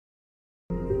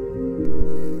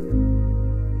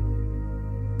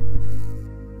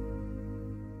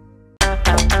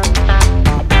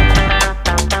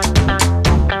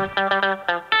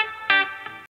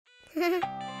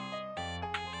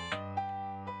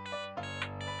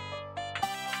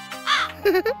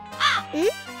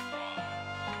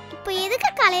இப்போ எதுக்கு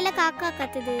காலையில காக்கா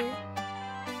கத்துது?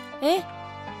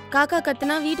 காக்கா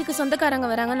கத்துனா வீட்டுக்கு சொந்தக்காரங்க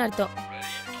வராங்கன்னு அர்த்தம்.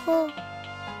 ஓ.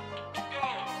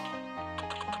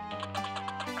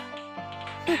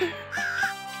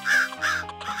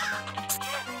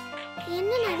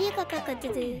 என்ன நிறைய காக்கா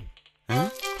கத்துது?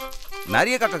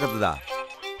 நிறைய காக்கா கத்துதா?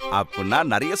 அப்படின்னா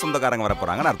நிறைய சொந்தக்காரங்க வர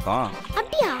போறாங்கன்னு அர்த்தம்.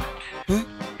 அப்படியா?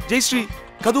 ஜெயஸ்ரீ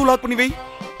கதவு லாக் பண்ணி வை.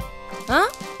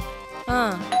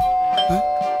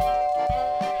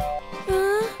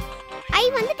 ஐ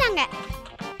வந்துட்டாங்க.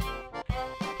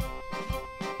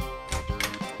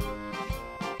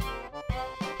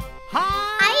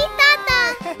 ஹாய் தாத்தா.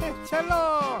 செல்லோ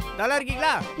நல்லா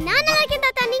இருக்கீங்களா? நான் நல்லா இருக்கேன்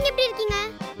தாத்தா. நீங்க எப்படி இருக்கீங்க?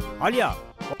 ஆலியா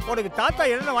உனக்கு தாத்தா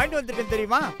என்ன வாங்கிட்டு வந்திருக்கேன்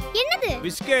தெரியுமா? என்னது?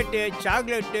 பிஸ்கட்,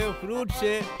 சாக்லேட், ஃப்ரூட்ஸ்,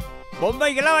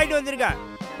 பொம்மைகள்லாம் வாங்கிட்டு வந்திருக்கேன்.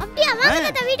 அப்படியா? வாங்க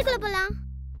தாத்தா வீட்டுக்குள்ள போலாம்.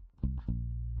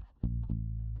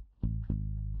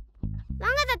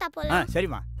 வாங்க தாத்தா போலாம்.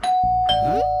 சரிமா.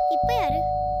 இப்போ யாரு?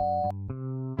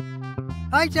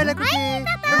 ஹாய் செல்லக்குட்டி.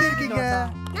 எப்படி இருக்கீங்க?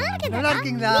 நல்லா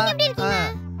இருக்கீங்களா? நீங்க எப்படி இருக்கீங்க?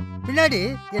 பின்னாடி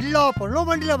எல்லா பொண்ணும்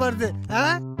வண்டில வருது.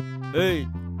 ஏய்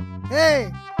ஏய்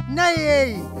என்ன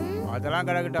ஏய்? அதெல்லாம்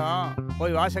கிடக்கட்டும்,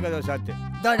 போய் வாசகதவை சாத்து.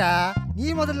 தாடா நீ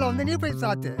முதல்ல வந்து நீ போய்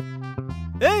சாத்து.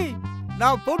 ஏய்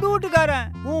நான் பொண்ணு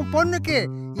வீட்டுக்காரன். உன் பொண்ணுக்கு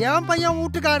என் பையன்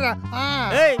வீட்டுக்காரன்.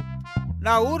 ஏய்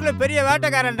நான் ஊர்ல பெரிய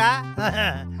வேட்டைக்காரன்டா.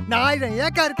 நான் 1000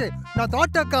 ஏக்கருக்கு நான்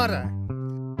தோட்டக்காரன்.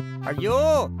 ஐயோ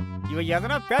இவன்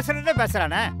எதனா பேசுறதே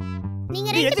பேசுறானே. நீங்க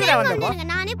ரெண்டு பேரும் வந்துருங்க,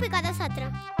 நானே போய் கதை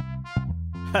சாத்துறேன்.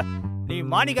 நீ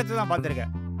மாணிக்கத்தை தான் பார்த்திருக்க,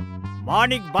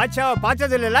 மாணிக் பாட்சாவை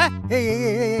பார்த்தது இல்லைல்ல? ஏய் ஏய்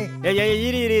ஏய் ஏய் ஏய்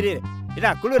இரு இரு இரு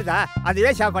இதா குளிர்தா?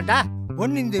 அதுவே சாப்பிட்டா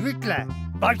ஒன்னு இந்த வீட்டுல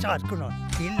பாட்சா இருக்கணும்,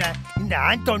 இல்ல இந்த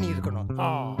ஆண்டோனி இருக்கணும்.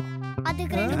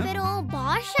 அதுக்கு ரெண்டு பேரும்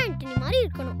பாஷா ஆண்டனி மாதிரி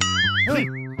இருக்கணும்.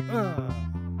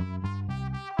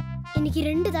 இன்னைக்கு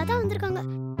 2 தாத்தா வந்திருக்காங்க.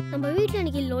 நம்ம வீட்டுல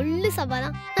இன்னைக்கு லொல்லு சபா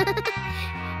தான்.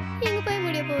 எங்க போய்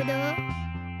முடிய போகுதோ?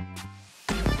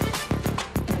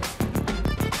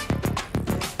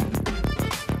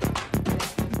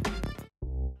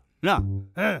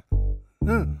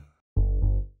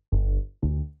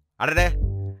 அடடே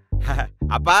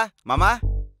அப்பா மாமா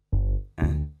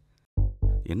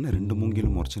என்ன 2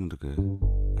 மூங்கிலும் முறைச்சுன்னு இருக்கு.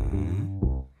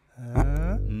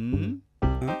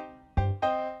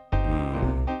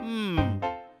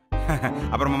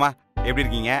 அப்புறம் மாமா எப்படி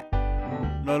இருக்கீங்க?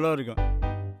 நல்லா இருக்கும்.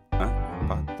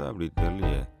 பார்த்தா அப்படி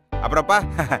தெரியலையே. அப்புறம் அப்பா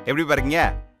எப்படி பாருங்க?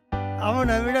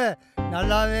 அவனை விட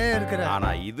நல்லாவே இருக்கிற. ஆனா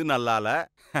இது நல்லால.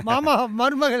 மாமா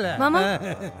மருமகள. மாமா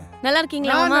நல்லா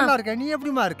இருக்கீங்களா? மாமா நல்லா இருக்கேன். நீ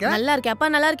எப்படிமா இருக்க? நல்லா இருக்கேன். அப்பா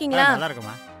நல்லா இருக்கீங்களா? நல்லா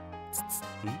இருக்கமா.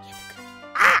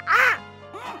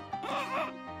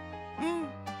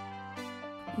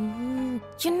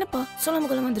 சின்னப்பா சொல்லாம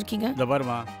கொள்ள வந்திருக்கீங்க. இந்த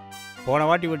பாருமா, போன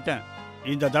வாட்டி விட்டேன்,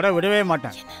 இந்த தடவை விடவே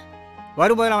மாட்டேன்.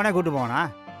 வரும்போதெல்லாம் அவனே கூட்டு போவானா?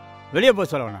 வெளியே போக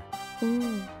சொல்ல வேணா.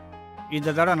 இந்த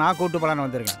தடவை நான் கூட்டு போலான்னு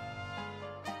வந்திருக்கேன்.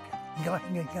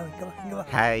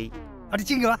 ஹாய்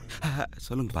அடிச்சிங்க வா.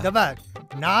 சொல்லுங்கப்பா. ஜபா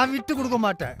நான் விட்டு கொடுக்க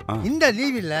மாட்டேன். இந்த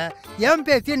லீவில் என்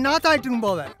பேசி நான் தாயிட்டு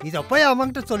போவேன். இதை போய்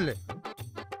அவன்கிட்ட சொல்லு.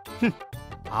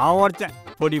 அவன் ஒருத்தன்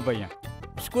பொடி பையன்,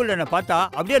 ஸ்கூல்ல என்ன பார்த்தா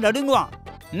அப்படியே நடுங்குவான்.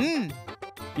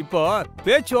 இப்போ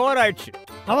பேச்சு ஓவர் ஆயிடுச்சு.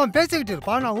 அவன் பேசிக்கிட்டு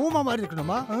இருப்பான், நான் ஊமா மாதிரி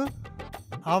இருக்கணுமா?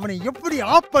 அவனை எப்படி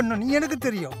ஆஃப் பண்ணணும் எனக்கு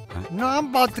தெரியும், நான்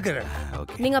பாத்துக்கிறேன்.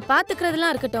 நீங்க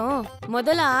பாத்துக்கிறதுலாம் இருக்கட்டும்,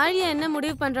 முதல்ல ஆழியா என்ன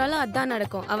முடிவு பண்றாளோ அதான்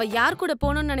நடக்கும். அவ யார் கூட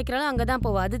போகணும்னு நினைக்கிறாளோ அங்கதான்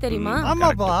போவா, அது தெரியுமா?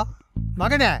 ஆமாப்பா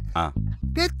மகனே,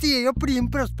 பேத்தியை எப்படி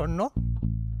இம்ப்ரெஸ் பண்ணும்?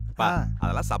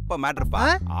 அதெல்லாம் சப்ப மேட்டர்ப்பா.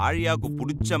 ஆழியாவுக்கு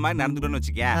பிடிச்ச மாதிரி நடந்துட்டோன்னு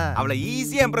வச்சுக்கேன், அவளை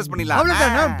ஈஸியா இம்ப்ரெஸ் பண்ணிடலாம்.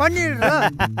 அவ்வளவுதான் பண்ணிடுறேன்.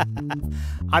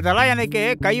 அதெல்லாம் எனக்கு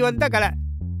கை வந்த கலை.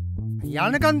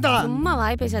 எனக்கு அந்த சும்மா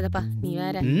வாய் பேசாதப்பா, நீ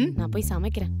வேற. நான் போய்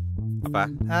சமைக்கிறேன். அப்பா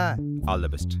ஆல் தி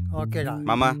பெஸ்ட். ஓகேடா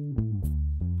மாமா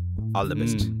ஆல் தி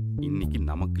பெஸ்ட். இன்னைக்கு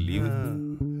நமக்கு லீவு.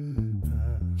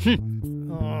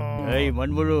 ஏய்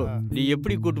மண்புழு, நீ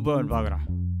எப்படி கூட்டு போவேன்னு பாக்குறான்.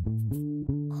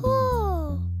 ஓ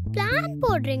பிளான்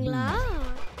போடுறீங்களா?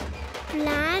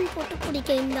 பிளான் போட்டு குடிக்க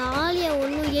இந்த ஆலியா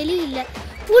ஒன்றும் எலி இல்ல,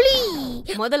 புலி.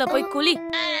 முதல்ல போய் குளி.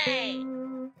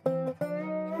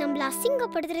 நம்மள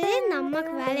அசிங்கப்படுத்துறதே இந்த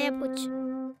அம்மாக்கு வேலையா போச்சு.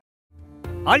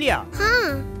 ஆலியா,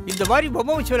 இந்த மாதிரி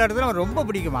பொம்மை வச்சு விளையாடுறது ரொம்ப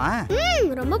பிடிக்குமா?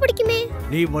 ரொம்ப பிடிக்குமே.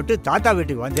 நீ மட்டும் தாத்தா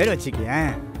வீட்டுக்கு வந்தேன்னு வச்சுக்கேன்,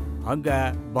 அங்க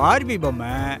பார்பி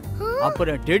பொம்மை,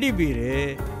 அப்புறம் டெடி பீரு,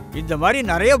 இந்த மாதிரி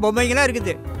நிறைய பொம்மைங்களாம்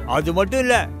இருக்குது. அது மட்டும்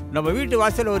இல்ல, நம்ம வீட்டு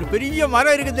வாசல்ல ஒரு பெரிய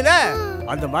மரம் இருக்குதுல்ல,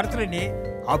 அந்த மரத்துல நீ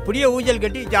அப்படியே ஊஞ்சல்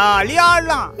கட்டி ஜாலியா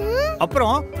ஆடலாம்.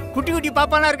 அப்புறம் குட்டி குட்டி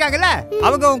பாப்பாலாம் இருக்காங்கல்ல,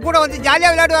 அவங்க உன் கூட வந்து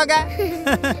ஜாலியா விளையாடுவாங்க.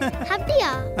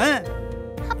 அப்படியா?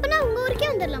 அப்பனா உங்க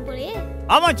ஊருக்கே வந்துடலாம் போலயே.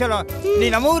 ஆமா செல்லம், நீ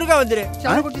நம்ம ஊருக்கே வந்துரு.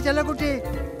 செல்லக்குட்டி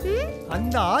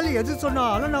அந்த ஆள் எது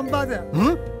சொன்னாலும் நம்பாத.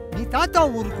 நீ தாத்தா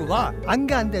ஊருக்கு வா.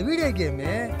 அங்க அந்த வீடியோ கேம்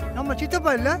நம்ம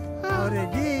சித்தப்பா இல்ல ஒரு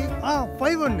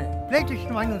G51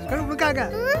 PlayStation வாங்கி வச்சிருக்காரு உனக்காக.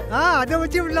 அதை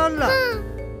வச்சு விளையாடலாம்.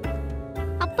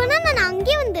 அப்பனா நான்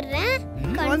அங்கே வந்துடுறேன்.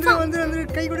 வந்து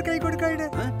கை கொடு.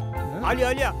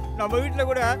 ஆலியா நம்ம வீட்ல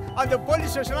கூட அந்த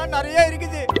போலீஸ் ஸ்டேஷன்லாம் நிறைய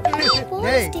இருக்குது.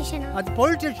 Police station? அது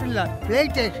போலீஸ் ஸ்டேஷன் இல்ல,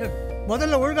 PlayStation.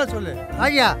 முதல்ல ஒழுங்கா சொல்லு.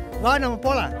 ஆலியா வா நம்ம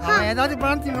போலாம். அவன் ஏதாவது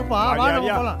பணம் இருப்பா. வா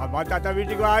நம்ம போலாம். அம்மா தாத்தா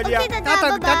வீட்டுக்கு வா ஆலியா.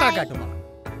 தாத்தா காட்டுமா.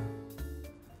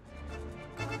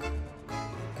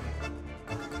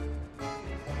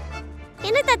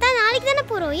 என்ன தாத்தா நாளைக்கு தானே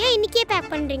போறோம், ஏன் இன்னைக்கே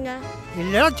பேக் பண்றீங்க?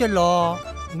 இல்லடா செல்லம்,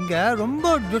 இங்க ரொம்ப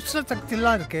துஷ்ட சக்தி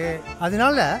எல்லாம் இருக்கு.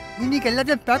 அதனால இன்னைக்கு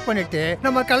எல்லாத்தையும் பேக் பண்ணிட்டு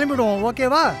நம்ம கிளம்பிடுவோம்.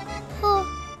 ஓகேவா? ஓ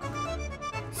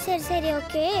சரி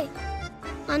ஓகே.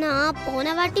 ஆனா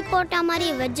போன வாட்டி போட்ட மாதிரி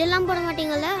வெஜ் எல்லாம் போட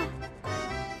மாட்டீங்கல்ல?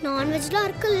 நான்வெஜ்லாம்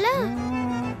இருக்குல்ல?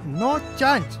 No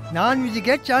chance.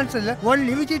 நான்வெஜ்க்கே சான்ஸ் இல்ல.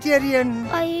 Only vegetarian.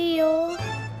 ஐயோ,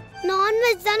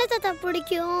 நான்வெஜ் தானே தாத்தா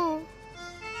பிடிக்கும்.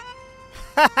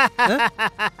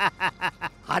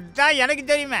 அதான் எனக்கு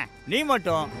தெரியுமே. நீ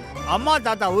மட்டும் அம்மா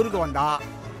தாத்தா ஊருக்கு வந்தா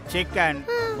சிக்கன்,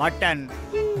 மட்டன்,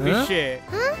 ஃபிஷ்,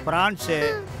 பிரான்ஸ்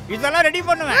இதெல்லாம் ரெடி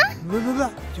பண்ணுவேன்.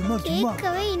 சும்மா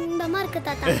கேட்கவே இன்பமா இருக்கு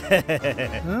தாத்தா.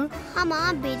 ஆமா,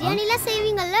 பிரியாணிலாம்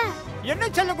செய்வீங்கல்ல? என்ன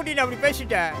செல்லக்குட்டி அப்படி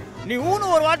பேசிட்ட? நீ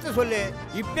ஊனு ஒரு வார்த்தை சொல்லு,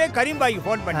 இப்பே கரீம்பாய்க்கு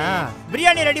ஃபோன் பண்ணி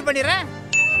பிரியாணி ரெடி பண்ணிடுறேன்.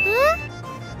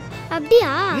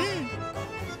 அப்படியா?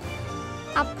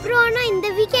 அப்புறம் இந்த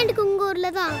வீக்கெண்டுக்கு உங்க ஊர்ல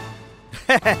தான்.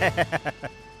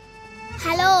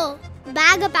 ஹலோ,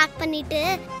 பேக்க பேக் பண்ணிட்டு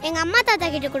எங்க அம்மா தாத்தா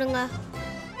கிட்ட கொடுங்க.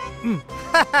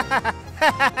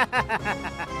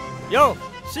 யோ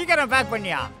சீக்கிரம் பேக்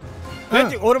பண்ணியா?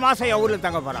 ஒரு மாசம் என் ஊர்ல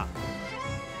தங்க போறான்.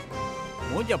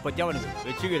 மூஞ்ச பத்தி அவனுக்கு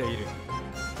வச்சுக்கிற இரு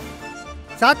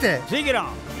சாத்து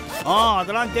சீக்கிரம்.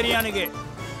 அதெல்லாம் தெரியும் எனக்கு.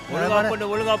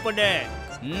 ஒழுங்கா பண்ணு.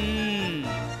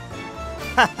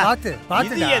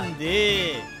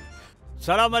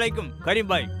 சலாம் அலைக்கும் கரீம்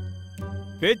பாய்.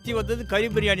 பேத்தி வந்தது கறி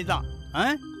பிரியாணி தான்.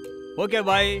 Okay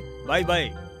bye. பாய்.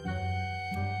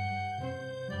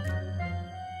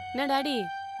 என்ன டாடி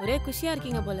ஒரே குஷியா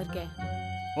இருக்கீங்க போல இருக்கே.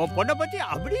 உன் பொண்ணை பத்தி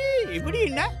அப்படி இப்படி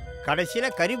என்ன கடைசியில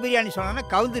கறி பிரியாணி சொன்னா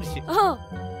கவுந்துருச்சு.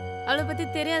 அவளை பத்தி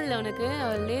தெரியாதுல உனக்கு.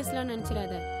 அவள் லேஸ்லாம்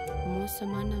நினைச்சிடாத.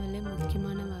 மோசமானவளே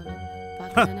முக்கியமானவ.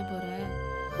 பார்க்க தானே போற.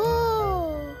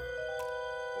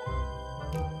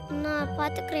 நான்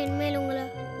பாத்துக்கிறேன் இனிமேல் உங்களை.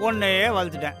 உன்னையே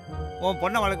வளர்த்துட்டேன். உன்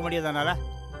பொண்ணை வளர்க்க முடியாதனால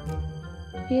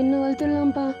என்ன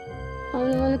வளர்த்துடலாம்ப்பா.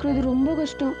 அவளை வளர்க்குறது ரொம்ப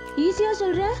கஷ்டம். ஈஸியா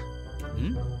சொல்ற.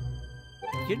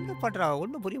 என்ன பண்றா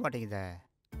ஒன்னும் புரிய மாட்டேங்குதே.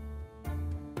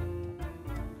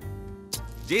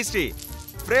 ஜெயஸ்ரீ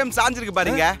ஃப்ரேம் சாஞ்சிருக்கு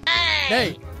பாருங்க.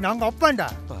 டேய் நாங்க அப்பாண்டா.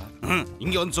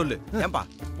 இங்க வந்து சொல்லு. ஏன்பா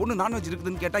பொண்ணு நான்வெஜ்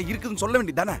இருக்குதுன்னு கேட்டா இருக்குதுன்னு சொல்ல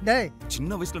வேண்டியதானே? டேய்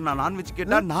சின்ன வயசுல நான் நான்வெஜ்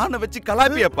கேட்டா நானை வச்சு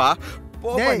கலாப்பியப்பா.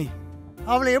 போப்பா நீ.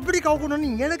 அவளை எப்படி கவுக்கணும்னு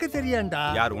எனக்கு தெரியாண்டா.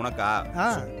 யார் உனக்கா?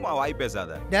 சும்மா வாய்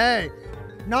பேசாத. டேய்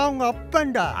நான் உங்க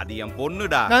அப்பன்டா. அது என்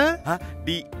பொண்ணுடா.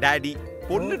 டி டாடி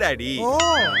பொண்ணு டாடி.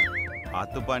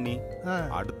 பாத்துப்பா நீ.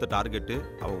 அடுத்த டார்கெட்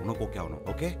அவ உனக்கு ஓகே ஆகணும்.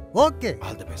 Okay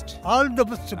all the best. All the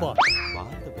best பா.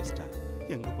 All the best.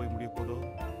 எங்க போய் முடிய போதோ?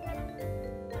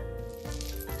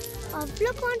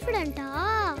 அவ்வளவு கான்ஃபிடென்ட்டா?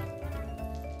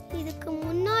 இதுக்கு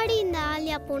முன்னாடி இந்த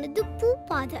ஆலியா போனது பூ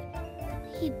பாதை,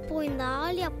 இப்போ இந்த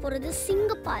ஆலியா போறது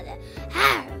சிங்க பாதை.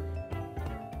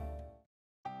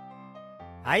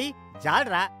 ஐ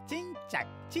ஜால்ரா சிங்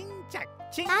சக் சிங் சக்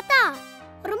சிங். தாத்தா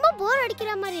ரொம்ப போர்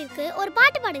அடிக்கிற மாதிரி இருக்கு, ஒரு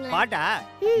பாட்டு பாடுங்க. பாட்டா?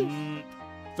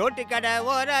 தோட்டு கடை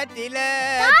ஓரத்தில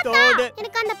தோடு.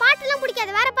 எனக்கு அந்த பாட்டுலாம்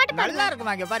பிடிக்காது, வேற பாட்டு பாடுங்க. நல்லா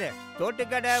இருக்குமா? இங்க பாரு. தோட்டு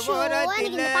கடை ஓரத்தில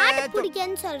இந்த பாட்டு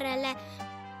பிடிக்கும்னு சொல்றேன்ல.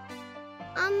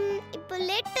 இப்போ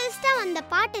லேட்டஸ்டா வந்த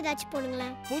பாட்டு ஏதாச்சும்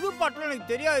போடுங்களேன். புது பாட்டுல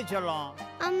எனக்கு தெரியாது சொல்லும்.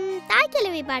 தாய்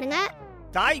கிழவி பாடுங்க.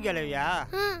 தாய் கிழவியா?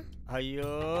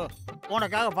 ஐயோ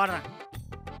உனக்காக பாடுறேன்.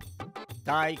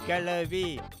 தாய் கிழவி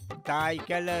தாய்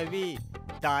கிழவி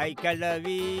தாய்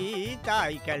கிழவி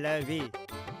தாய் கிழவி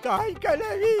தாய்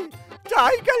கிழவி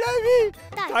தாய் கிழவி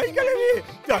தாய்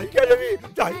கிழவி தாய் கிழவி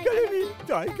தாய் கிழவி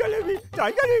தாய் கிழவி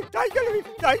தாய் கிழவி தாய் கிழவி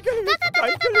தாய் கிழவி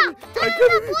தாய்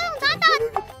கிழவி தாய்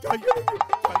கிழவி தாய் கிழவி.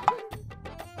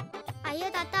 ஐயோ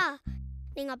தாத்தா,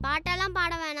 நீங்க பாட்டெல்லாம்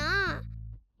பாட வேணாம்,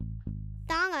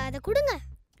 தாங்க அதை கொடுங்க.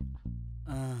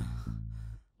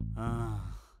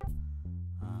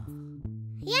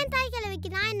 ஏன் தாய் கிழவிக்கு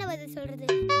நான் என்ன பதில் சொல்றது?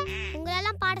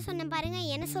 உங்களெல்லாம் பாட சொன்னேன் பாருங்க,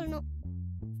 என்ன சொல்லணும்?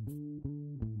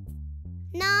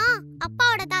 நான்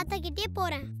அப்பாவோட தாத்தா கிட்டே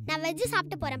போறேன். நான் வெஜ்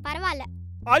சாப்பிட்டு போறேன், பரவாயில்ல.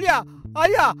 ஆலியா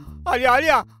ஆலியா ஆலியா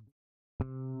ஆலியா.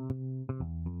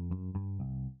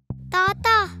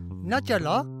 தாத்தா என்ன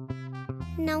சொல்லும்?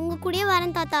 நான் உங்க கூடயே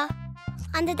வரேன் தாத்தா.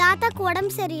 அந்த தாத்தாக்கு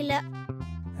உடம்பு சரியில்லை.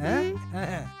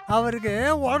 அவருக்கு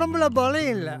உடம்புல பலம்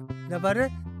இல்ல. இந்த பாரு,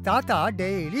 தாத்தா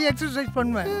டெய்லி எக்ஸசைஸ்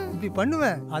பண்ணுவேன், இப்படி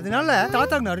பண்ணுவேன். அதனால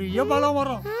தாத்தாக்கு நிறைய பலம்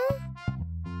வரும்.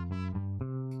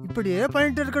 இப்படியே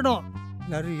பண்ணிட்டு இருக்கணும்,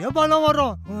 நிறைய பலம்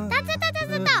வரும். தாத்தா தாத்தா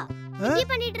தாத்தா இப்படி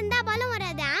பண்ணிட்டு இருந்தா பலம்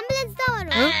வராது, ஆம்புலன்ஸ் தான்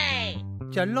வரும்.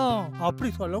 செல்லம், அப்படி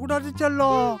சொல்லக்கூடாது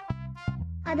செல்லம்.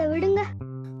 அத விடுங்க.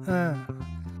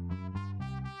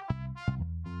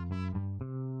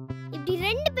 இப்படி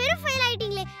ரெண்டு பேரும் ஃபெயில்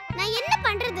ஆயிட்டீங்களே, நான் என்ன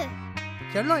பண்றது?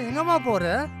 செல்லம், எங்கம்மா போற?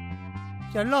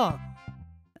 செல்லம்,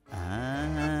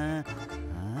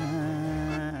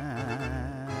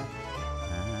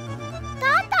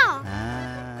 தாத்தா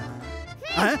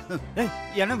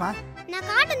என்னம்மா? நான்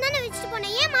காட்டன் தானே வச்சுட்டு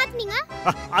போனேன், ஏன் மாத்துனீங்க?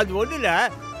 அது ஒண்ணு இல்ல,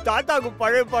 தாத்தாக்கு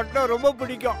பழைய பாட்டுனா ரொம்ப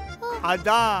பிடிக்கும்,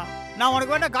 அதான் நான்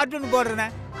உனக்கு வேணா கார்ட்டூன் போடுறேனே.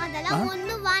 அதெல்லாம்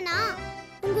ஒண்ணு வானா,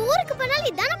 உங்க ஊருக்கு போனாலும்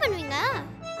இதானே பண்ணுவீங்க?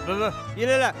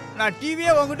 இல்ல இல்ல, நான்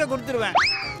டிவியே உங்ககிட்ட கொடுத்துருவேன்.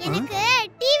 எனக்கு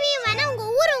டிவியும் வேணா, உங்க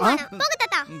ஊரும் வேணா. போங்க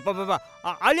தாத்தா.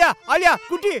 ஆலியா ஆலியா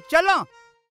குட்டி செல்லம்,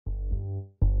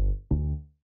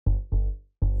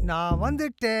 நான்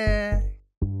வந்துட்டேன்.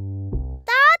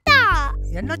 தாத்தா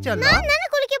என்ன செல்லம்? நான் தானே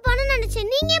குளிக்க போகணும்னு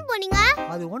நினைச்சேன், நீங்க ஏன் போனீங்க?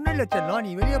 அது ஒண்ணும் இல்ல செல்லம்,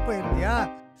 நீ வெளியே போயிருந்தியா,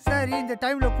 சரி இந்த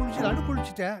டைம்ல குளிச்சுலான்னு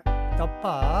குளிச்சுட்டேன்.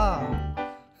 தப்பா?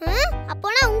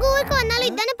 அப்போனா உங்க ஊருக்கு வந்தாலும்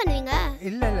இதானே பண்ணுவீங்க?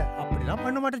 இல்ல இல்ல, அப்படிலாம்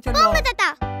பண்ண மாட்டேன் போங்க செல்லம். தாத்தா,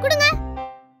 குடுங்க.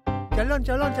 செல்லம்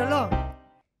செல்லம் செல்லம்.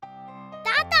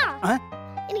 தாத்தா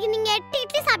இன்னைக்கு நீங்க 8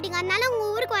 இட்லி சாப்பிட்டீங்க, அதனால உங்க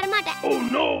ஊருக்கு வர மாட்டேன்.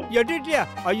 8 இட்லியா?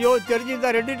 ஐயோ,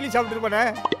 தெரிஞ்சிருந்தா 2 இட்லி சாப்பிட்டு போனே.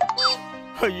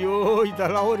 ஐயோ,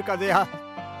 இதெல்லாம் ஒரு கதையா?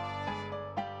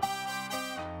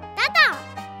 தாத்தா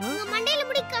உங்க மண்டையில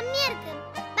முடி கம்மியா இருக்கு,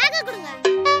 பேக்க கொடுங்க.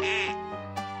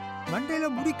 மண்டையில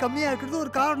முடி கம்மியா இருக்கிறது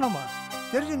ஒரு காரணமா?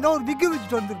 தெரிஞ்சிருந்தா ஒரு பிக்கு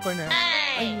வச்சுட்டு வந்திருப்பேனே.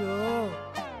 ஐயோ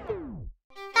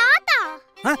தாத்தா.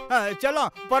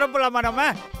 செல்லம், பரப்பலாமா நம்ம?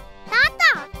 தாத்தா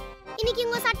இன்னைக்கு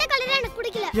உங்க சட்டை கலர் எனக்கு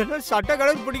பிடிக்கல. என்ன சட்டை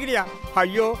கலர் பிடிக்கலையா?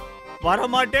 ஐயோ,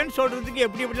 வரமாட்டேன்னு சொல்றதுக்கு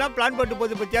எப்படி எப்படிலாம் பிளான் போட்டு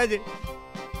போகுது பத்தியாது.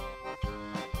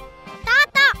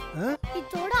 தாத்தா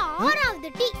இதோட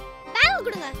 6வது டீ, பேக்க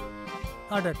கொடுங்க.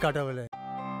 அட கடவுளே.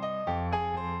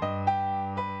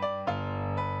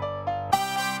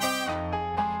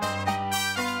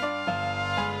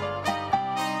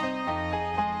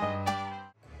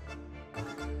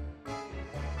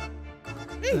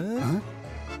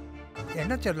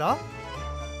 என்ன செல்லம்?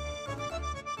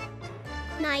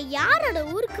 நான் யாரோட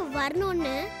ஊருக்கு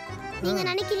வரணும்னு நீங்க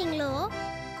நினைக்கிறீங்களோ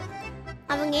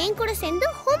அவங்க என் கூட சேர்ந்து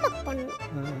ஹோம்வொர்க் பண்ணணும்.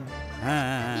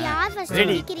 யார் ஃபர்ஸ்ட்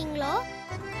படிக்கிறீங்களோ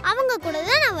அவங்க கூட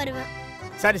தான் நான் வருவேன்.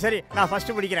 சரி சரி, நான்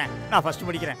ஃபர்ஸ்ட் படிக்கிறேன். நான் ஃபர்ஸ்ட்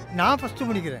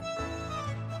படிக்கிறேன்.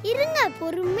 இருங்க,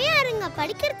 பொறுமையா இருங்க.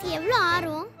 படிக்கிறது எவ்வளவு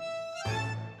ஆர்வம்.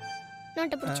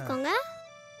 நோட்டை பிடிச்சுக்கோங்க.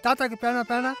 தாத்தாக்கு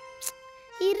பேனா.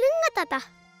 இருங்க தாத்தா,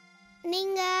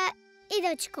 நீங்க இத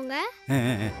வச்சுக்கோங்க.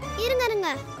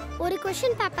 இருங்க, ஒரு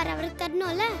क्वेश्चन பேப்பர் அவருக்கு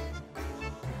தரணும்ல.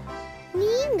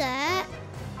 நீங்க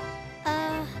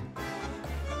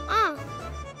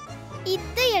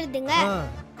இத எழுதுங்க.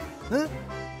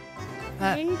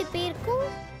 2 பேருக்கும்.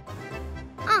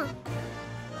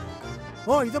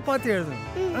 ஓ, இத பார்த்து எழுதுங்க.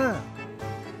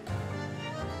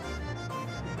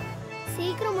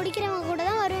 சீக்கிரம் முடிக்கிறவங்க கூட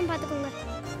தான் வருவேன், பாத்துக்கோங்க.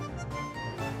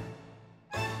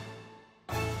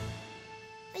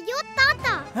 ஐயோ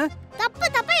தாத்தா,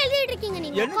 தப்பா எழுதிட்டு இருக்கீங்க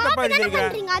நீங்க. என்ன தப்பா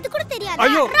எழுதிருக்கீங்க? அது கூட தெரியாதா?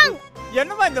 ஐயோ,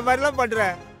 என்னமா இந்த மாதிரி எல்லாம் பண்ற?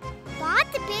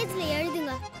 பாத்து பேஜ்ல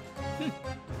எழுதுங்க.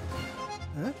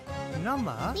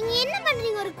 என்னம்மா நீங்க என்ன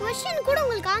பண்றீங்க? ஒரு क्वेश्चन கூட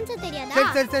உங்களுக்கு ஆன்சர் தெரியாதா?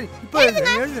 சரி இப்போ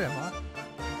எழுதுறேம்மா.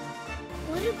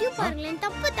 ஒரு டியூ பாருங்களேன்.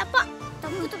 தப்பா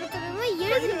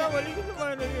எழுதுங்க. வலிக்குது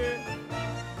பாருங்க.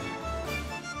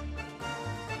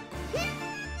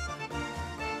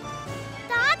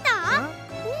 தாத்தா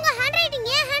உங்க ஹேண்ட் ரைட்டிங்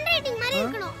ஏன் ஹேண்ட் ரைட்டிங் மாதிரி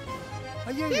இருக்கணும்.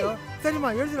 ஐயோ, சரிம்மா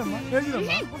எழுதுறேம்மா.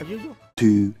 ஐயோ.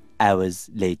 2 hours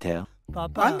later.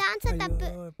 பாப்பா, அந்த ஆன்சர் தப்பு.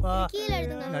 கீழ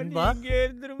எழுதுங்க. நண்பா, இங்க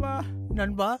இருந்துருமா.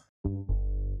 நண்பா,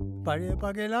 பழைய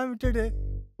பகையெல்லாம் விட்டுடு,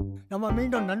 நம்ம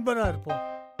மீண்டும் நண்பரா இருப்போம்.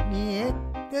 நீயே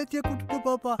பேத்திய கூட்டிட்டு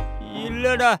பாப்பா.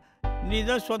 இல்லடா, நீ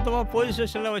தான் சொந்தமா போலீஸ்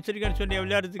ஸ்டேஷன்ல வச்சிருக்கேன்னு சொன்னிய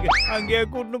விளையாடுறதுக்கு, அங்கேயே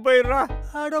கூட்டிட்டு போயிடுறா.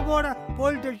 அட போட,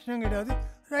 போலீஸ் ஸ்டேஷனும் கிடையாது,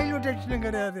 ரயில்வே ஸ்டேஷனும்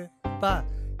கிடையாது. பா,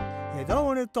 ஏதோ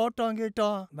ஒன்று தோட்டம்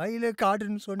கேட்டோம், மயிலு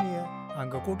காடுன்னு சொன்னிய,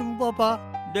 அங்க கூட்டுங்க பாப்பா.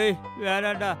 டேய்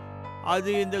வேணாண்டா, அது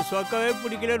இந்த சொக்காவே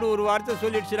பிடிக்கலன்னு ஒரு வார்த்தை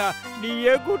சொல்லிடுச்சுடா,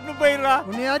 நீயே கூட்டிட்டு போயிடுறா.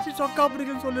 உன்னையாச்சும் சொக்கா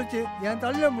பிடிக்குன்னு சொல்லிடுச்சு, என்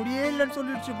தலையில முடியே இல்லைன்னு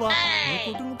சொல்லிடுச்சுப்பா. நீ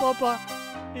கூட்டுங்க பாப்பா.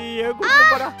 நீயே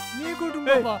கூட்டிட்டு போடா. நீ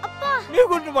கூட்டுங்க பாப்பா. நீ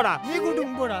கூட்டிட்டு போடா. நீ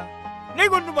கூட்டுங்க போடா. நீ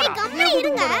கூட்டிட்டு போடா. கம்மா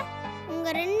இருங்க.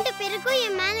 உங்க 2 பேருக்கும்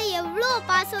என் மேல எவ்வளவு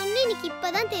பாசம்னு எனக்கு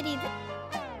இப்பதான் தெரியுது.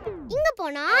 இங்க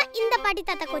போனா இந்த பாட்டி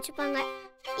தாத்தா கோச்சுப்பாங்க,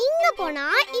 இங்க போனா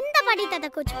இந்த பாட்டி தாத்தா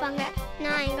கோச்சுப்பாங்க.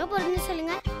 நான் எங்க போறதுன்னு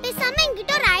சொல்லுங்க. பேசாம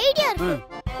என்கிட்ட ஒரு ஐடியா இருக்கு.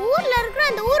 ஊர்ல இருக்கிற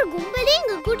அந்த ஊர் கும்பலே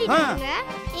இங்க கூட்டிட்டு வாங்க.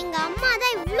 எங்க அம்மா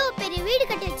தான் இவ்ளோ பெரிய வீடு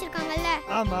கட்டி வச்சிருக்காங்கல்ல.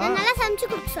 நான் நல்லா சமைச்சு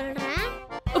கொடுக்க சொல்றேன்.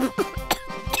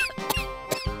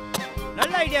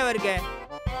 நல்ல ஐடியாவா இருக்கு.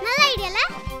 நல்ல ஐடியால?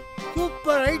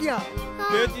 Super idea.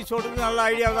 பேசி சொல்றது நல்ல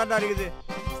ஐடியாவா தான் இருக்குது.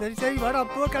 சரி சரி வாடா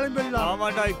அப்போ கிளம்பிடலாம்.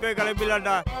 ஆமாடா இப்பவே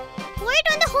கிளம்பிடலாம்டா. போயிட்டு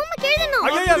வந்து ஹோம்வொர்க் எழுதணும்.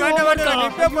 ஐயோ வேண்டாம் வேண்டாம்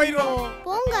இப்பவே போயிடுவோம்.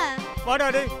 போங்க. வாடா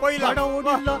டேய் போயிடலாம்.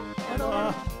 ஓடிடலாம்.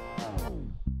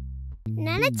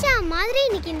 நினைச்ச மாதிரி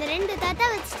இன்னைக்கு இந்த ரெண்டு தாத்தா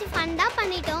வச்சுட்டு ஃபண்டா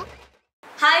பண்ணிட்டோம்.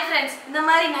 ஹாய் ஃப்ரெண்ட்ஸ், இந்த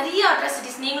மாதிரி நிறைய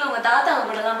அட்ராசிட்டிஸ் நீங்களும் உங்க தாத்தா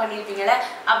கூட தான் பண்ணிருப்பீங்கல.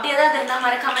 அப்படி ஏதாவது இருந்தா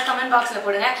மறக்காம கமெண்ட் பாக்ஸ்ல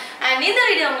போடுங்க. அண்ட் இந்த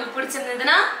வீடியோ உங்களுக்கு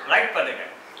பிடிச்சிருந்ததுன்னா லைக் பண்ணுங்க,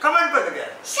 கமெண்ட் பண்ணுங்க,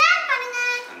 ஷேர் பண்ணுங்க.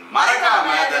 மறக்காம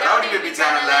the Rowdy Baby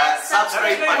சேனலை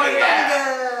சப்ஸ்கிரைப் பண்ணுங்க.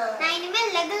 நான்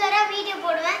இனிமேல் ரெகுலரா வீடியோ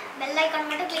போடுவேன். பெல் ஐகான்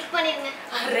மட்டும் கிளிக் பண்ணிருங்க.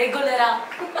 ரெகுலரா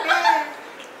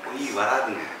போய்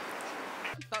வராதுங்க.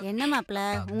 என்ன மாப்ள,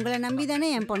 உங்களை நம்பி தானே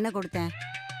என் பொண்ணை கொடுத்தேன்.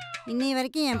 இன்னை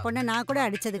வரைக்கும் என் பொண்ணை நான் கூட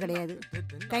அடிச்சது கிடையாது.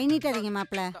 கை நீட்டாதீங்க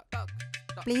மாப்ள,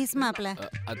 ப்ளீஸ் மாப்ள.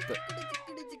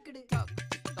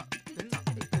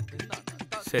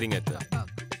 சரிங்க அத்தை,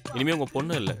 இனிமே உங்க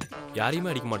பொண்ணு இல்லை,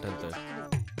 யாரையுமே அடிக்க மாட்டேன் அத்தை.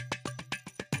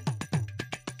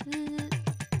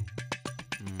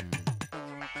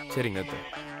 சரிங்க அத்தை.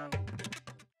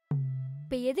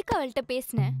 இப்ப எதுக்கு அவள்கிட்ட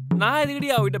பேசுன? நான் எதுக்கடி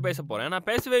அவகிட்ட பேச போறேன்? நான்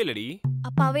பேசவே இல்லடி.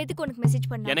 அப்ப அவ எதுக்கு உனக்கு மெசேஜ்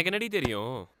பண்ணா? எனக்கு என்னடி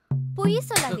தெரியும்? பொய்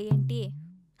சொல்லாத ஏன்டி.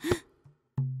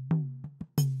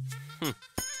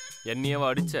 என்னையவா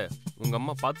அடிச்ச? உங்க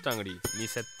அம்மா பாத்துட்டாங்கடி, நீ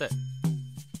செத்த.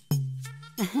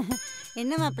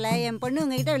 என்ன மாப்ள, என் பொண்ணு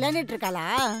உங்ககிட்ட விளையாண்டுட்டு இருக்காளா?